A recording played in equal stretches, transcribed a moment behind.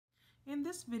In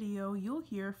this video, you'll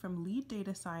hear from lead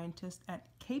data scientist at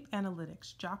Cape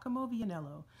Analytics, Giacomo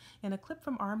Vianello, in a clip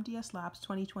from RMDS Lab's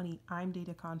 2020 I'm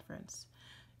Data Conference.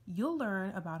 You'll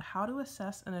learn about how to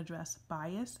assess and address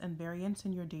bias and variance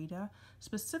in your data,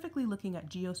 specifically looking at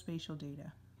geospatial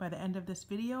data. By the end of this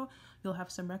video, you'll have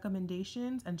some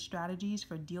recommendations and strategies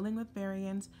for dealing with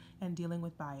variance and dealing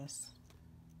with bias.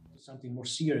 Something more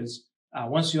serious,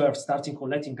 once you are starting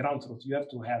collecting ground truth, you have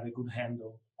to have a good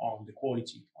handle on the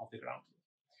quality of the ground truth.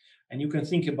 And you can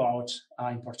think about,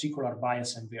 in particular,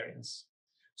 bias and variance.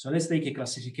 So let's take a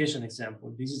classification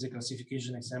example. This is a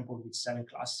classification example with 7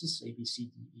 classes, A, B,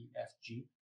 C, D, E, F, G.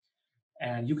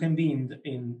 And you can be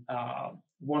in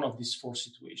one of these 4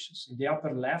 situations. In the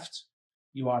upper left,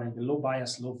 you are in the low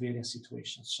bias, low variance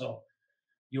situation. So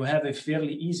you have a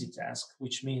fairly easy task,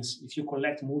 which means if you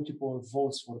collect multiple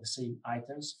votes for the same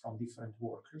items from different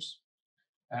workers,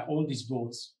 all these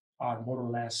votes are more or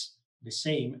less the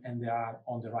same and they are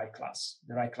on the right class.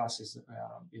 The right class is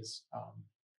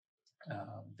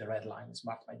the red line, is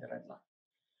marked by the red line.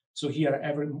 So here,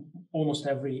 almost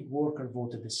every worker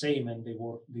voted the same and they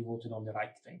voted on the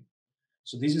right thing.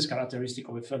 So this is characteristic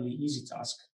of a fairly easy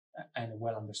task and a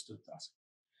well understood task.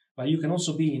 But you can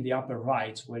also be in the upper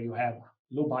right where you have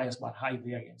low bias but high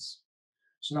variance.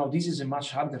 So now this is a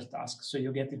much harder task. So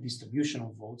you get a distribution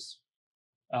of votes.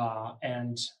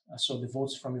 So the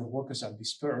votes from your workers are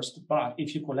dispersed. But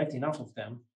if you collect enough of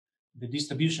them, the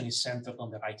distribution is centered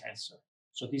on the right answer.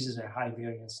 So this is a high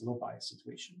variance, low bias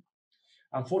situation.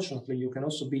 Unfortunately, you can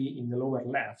also be in the lower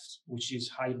left, which is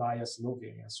high bias, low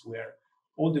variance, where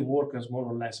all the workers more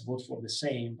or less vote for the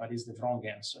same, but it's the wrong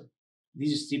answer.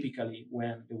 This is typically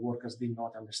when the workers did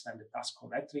not understand the task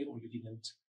correctly or you didn't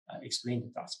explain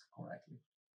the task correctly.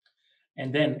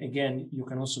 And then again, you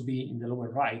can also be in the lower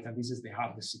right, and this is the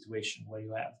hardest situation where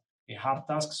you have a hard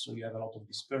task, so you have a lot of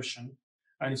dispersion,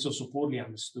 and it's also poorly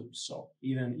understood. So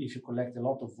even if you collect a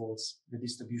lot of votes, the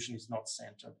distribution is not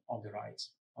centered on the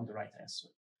right answer.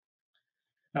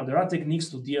 Now, there are techniques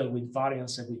to deal with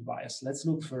variance and with bias. Let's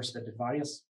look first at the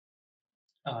variance.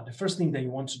 The first thing that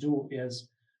you want to do is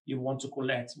you want to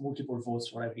collect multiple votes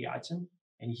for every item.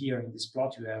 And here in this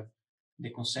plot, you have the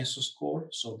consensus score,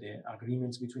 so the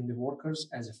agreements between the workers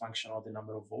as a function of the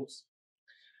number of votes.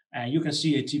 And you can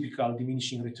see a typical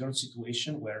diminishing return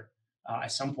situation where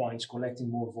at some point collecting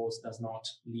more votes does not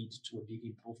lead to a big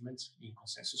improvement in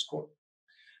consensus score.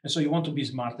 And so you want to be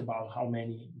smart about how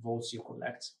many votes you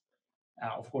collect.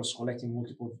 Of course, collecting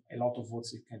a lot of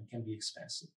votes, it can be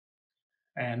expensive.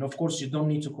 And of course, you don't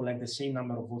need to collect the same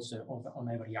number of votes on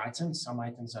every item. Some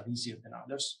items are easier than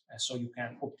others, and so you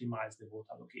can optimize the vote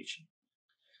allocation.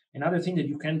 Another thing that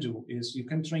you can do is you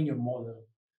can train your model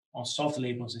on soft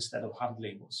labels instead of hard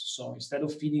labels. So instead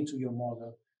of feeding to your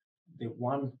model the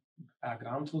one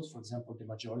ground truth, for example, the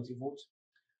majority vote,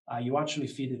 you actually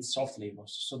feed it soft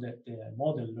labels so that the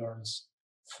model learns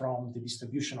from the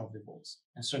distribution of the votes.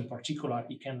 And so in particular,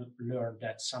 it can learn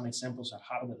that some examples are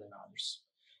harder than others.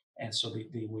 And so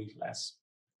they weight less.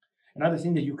 Another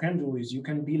thing that you can do is you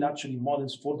can build actually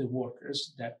models for the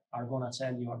workers that are going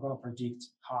to predict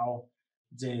how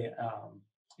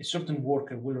a certain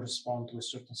worker will respond to a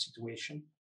certain situation.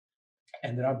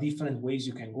 And there are different ways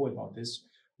you can go about this.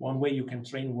 One way you can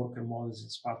train worker models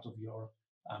as part of your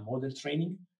model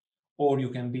training, or you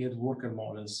can build worker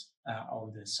models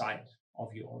on the side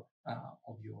of your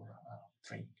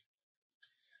training.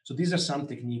 So these are some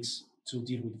techniques to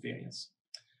deal with variance.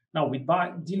 Now,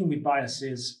 dealing with bias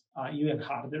is even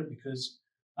harder because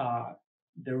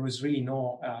there is really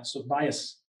no, so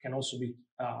bias can also be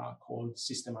called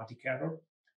systematic error.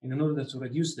 And in order to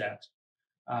reduce that,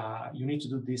 you need to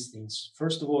do these things.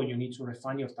 First of all, you need to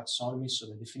refine your taxonomy, so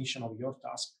the definition of your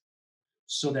task,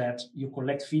 so that you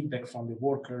collect feedback from the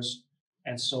workers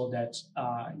and so that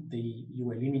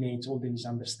you eliminate all the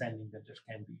misunderstanding that there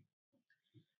can be.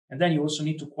 And then you also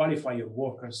need to qualify your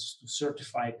workers to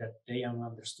certify that they have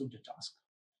understood the task.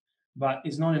 But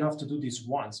it's not enough to do this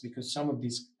once because some of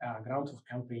these ground truth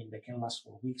campaigns, they can last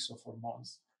for weeks or for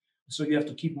months. So you have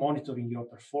to keep monitoring your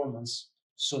performance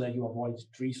so that you avoid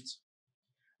drift.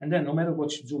 And then no matter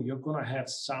what you do, you're going to have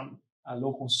some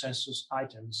low consensus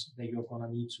items that you're going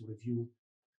to need to review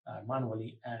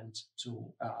manually and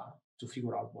to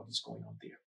figure out what is going on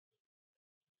there.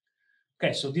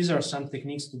 Okay, so these are some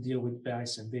techniques to deal with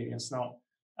bias and variance. Now,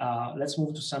 let's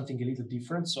move to something a little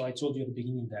different. So I told you at the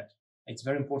beginning that it's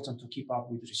very important to keep up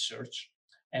with research.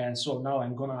 And so now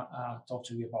I'm going to talk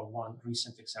to you about one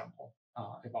recent example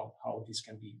about how this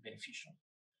can be beneficial.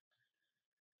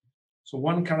 So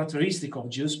one characteristic of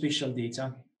geospatial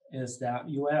data is that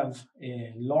you have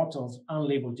a lot of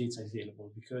unlabeled data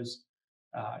available because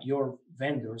your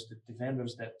vendors, the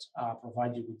vendors that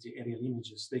provide you with the aerial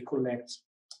images, they collect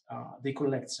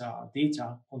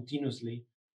data continuously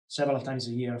several times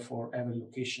a year for every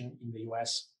location in the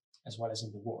US as well as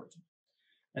in the world.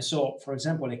 And so, for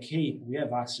example, at Cape, we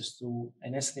have access to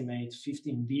an estimate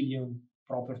 15 billion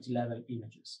property level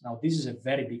images. Now, this is a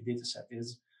very big data set. It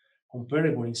is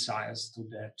comparable in size to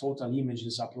the total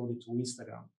images uploaded to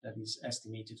Instagram that is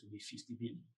estimated to be 50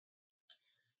 billion.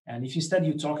 And if instead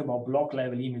you talk about block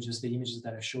level images, the images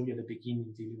that I showed you at the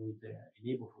beginning dealing with the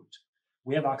neighborhood,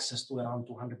 we have access to around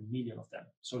 200 million of them.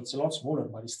 So it's a lot smaller,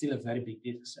 but it's still a very big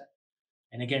data set.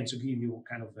 And again, to give you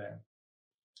kind of a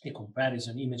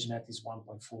comparison, ImageNet is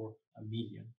 1.4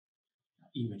 million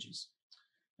images.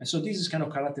 And so this is kind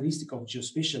of characteristic of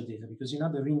geospatial data, because in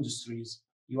other industries,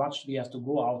 you actually have to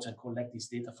go out and collect this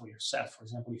data for yourself. For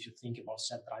example, if you think about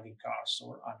self-driving cars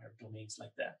or other domains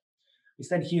like that.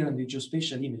 Instead, here in the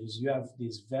geospatial images, you have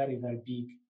this very, very big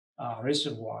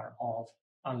reservoir of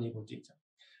unlabeled data.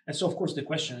 And so, of course, the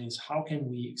question is, how can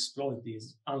we exploit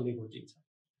this unlabeled data?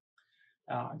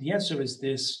 The answer is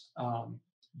this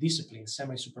discipline,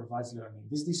 semi-supervised learning.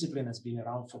 This discipline has been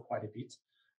around for quite a bit,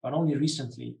 but only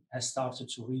recently has started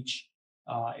to reach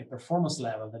a performance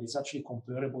level that is actually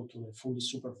comparable to the fully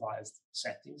supervised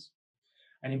settings.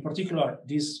 And in particular,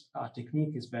 this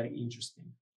technique is very interesting.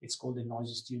 It's called the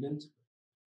noisy student,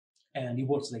 and it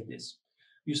works like this.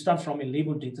 You start from a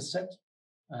labeled data set,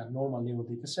 a normal labeled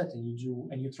data set, and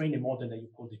you train a model that you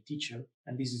call the teacher,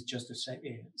 and this is just a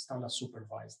standard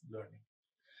supervised learning.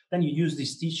 Then you use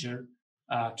this teacher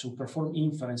to perform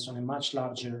inference on a much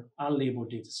larger unlabeled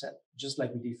data set, just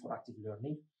like we did for active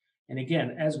learning. And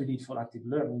again, as we did for active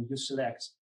learning, you select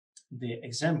the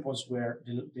examples where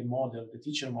the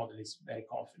teacher model is very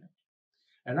confident.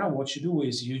 And now what you do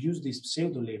is you use these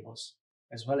pseudo labels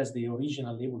as well as the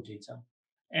original label data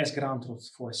as ground truth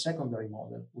for a secondary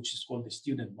model, which is called the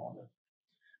student model.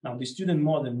 Now, the student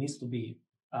model needs to be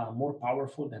more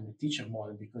powerful than the teacher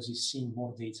model because it's seeing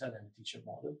more data than the teacher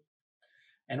model.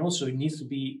 And also it needs to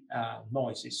be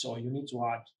noisy. So you need to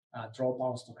add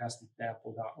dropout, stochastic depth,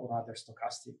 or other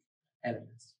stochastic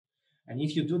elements. And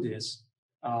if you do this,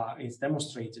 it's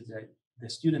demonstrated that the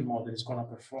student model is going to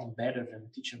perform better than the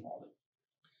teacher model.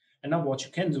 And now what you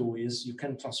can do is you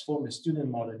can transform the student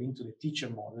model into the teacher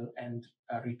model and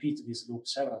repeat this loop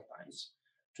several times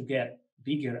to get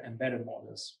bigger and better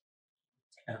models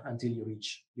until you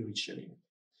reach the limit.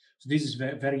 So this is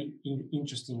very, very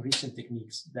interesting recent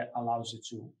techniques that allows you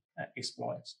to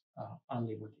exploit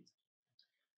unlabeled data.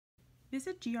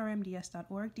 Visit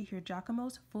grmds.org to hear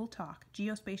Giacomo's full talk,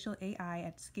 Geospatial AI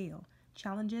at Scale,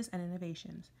 Challenges and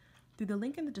Innovations. Through the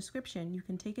link in the description, you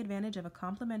can take advantage of a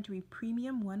complimentary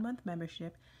premium 1-month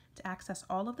membership to access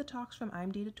all of the talks from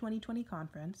IMData 2020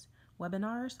 conference,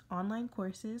 webinars, online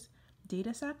courses,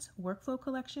 datasets, workflow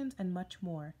collections, and much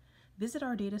more. Visit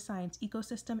our data science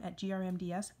ecosystem at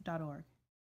grmds.org.